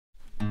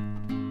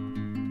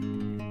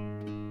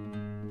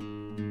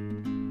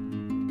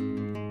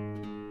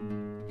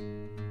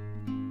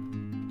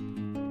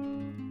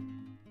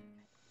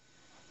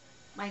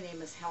My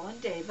name is Helen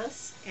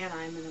Davis, and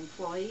I'm an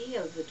employee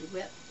of the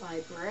DeWitt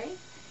Library,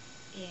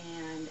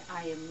 and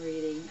I am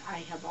reading I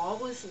Have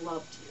Always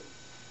Loved You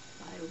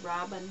by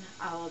Robin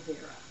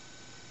Oliveria.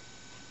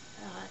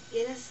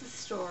 It is the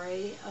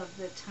story of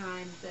the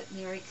time that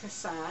Mary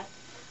Cassatt,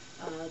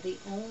 the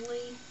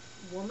only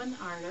woman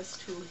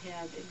artist who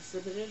had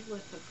exhibited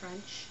with the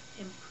French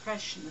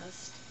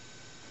Impressionists,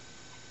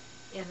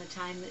 and the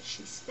time that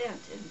she spent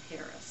in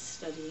Paris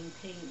studying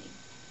painting.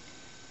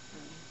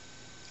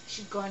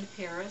 She'd gone to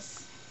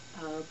Paris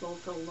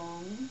both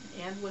alone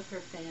and with her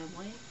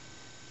family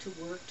to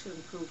work to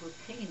improve her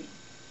painting.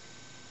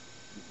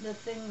 The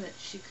thing that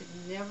she could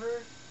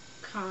never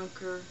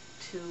conquer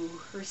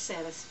to her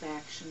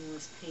satisfaction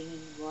was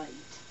painting light.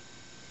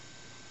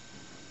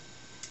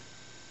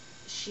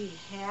 She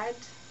had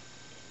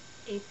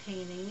a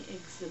painting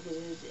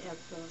exhibited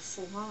at the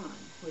Salon,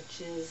 which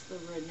is the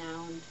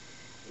renowned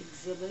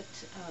exhibit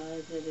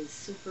that is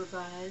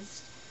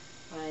supervised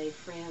by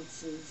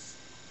France's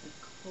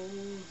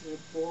École des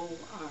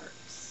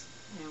Beaux-Arts.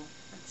 Now,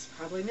 that's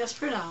probably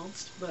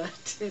mispronounced,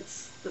 but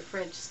it's the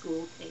French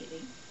school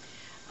painting.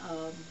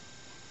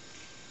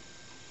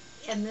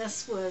 And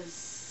this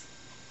was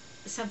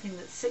something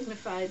that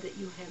signified that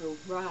you had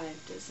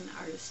arrived as an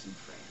artist in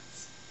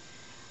France.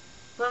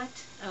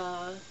 But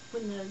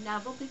when the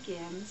novel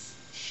begins,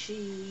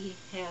 she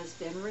has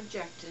been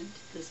rejected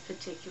this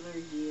particular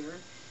year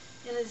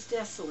and is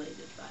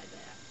desolated by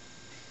that.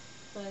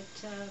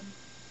 But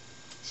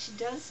she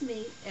does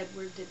meet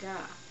Edward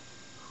Degas,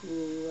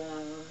 who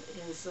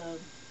is a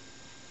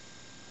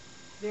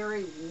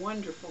very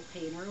wonderful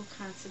painter who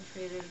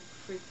concentrated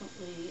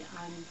frequently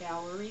on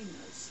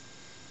ballerinas.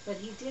 But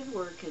he did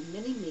work in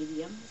many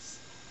mediums,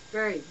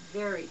 very,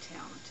 very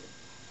talented.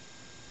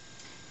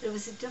 It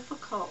was a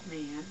difficult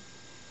man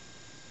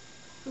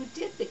who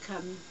did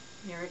become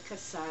Mary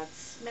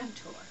Cassatt's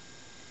mentor.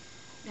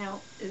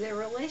 Now, their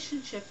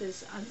relationship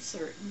is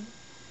uncertain,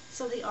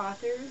 so the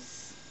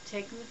author's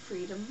taken the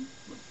freedom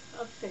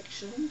of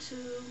fiction to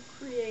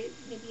create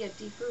maybe a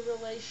deeper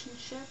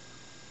relationship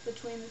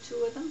between the two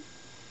of them.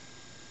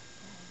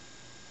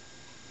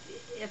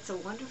 It's a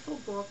wonderful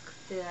book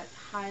that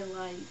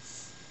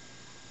highlights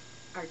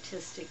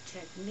artistic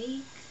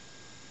technique,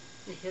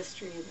 the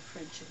history of the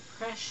French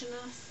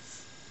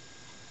Impressionists,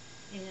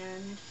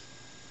 and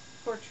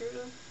portrait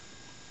of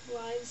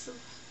lives of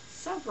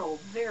several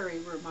very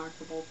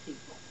remarkable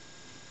people.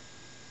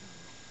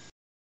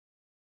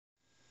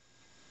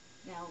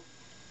 Now,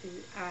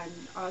 on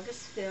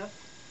August 5th,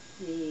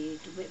 the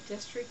DeWitt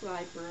District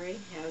Library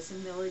has a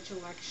millage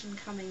election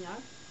coming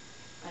up.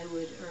 I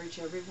would urge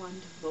everyone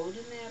to vote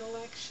in that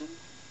election.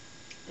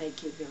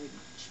 Thank you very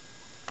much.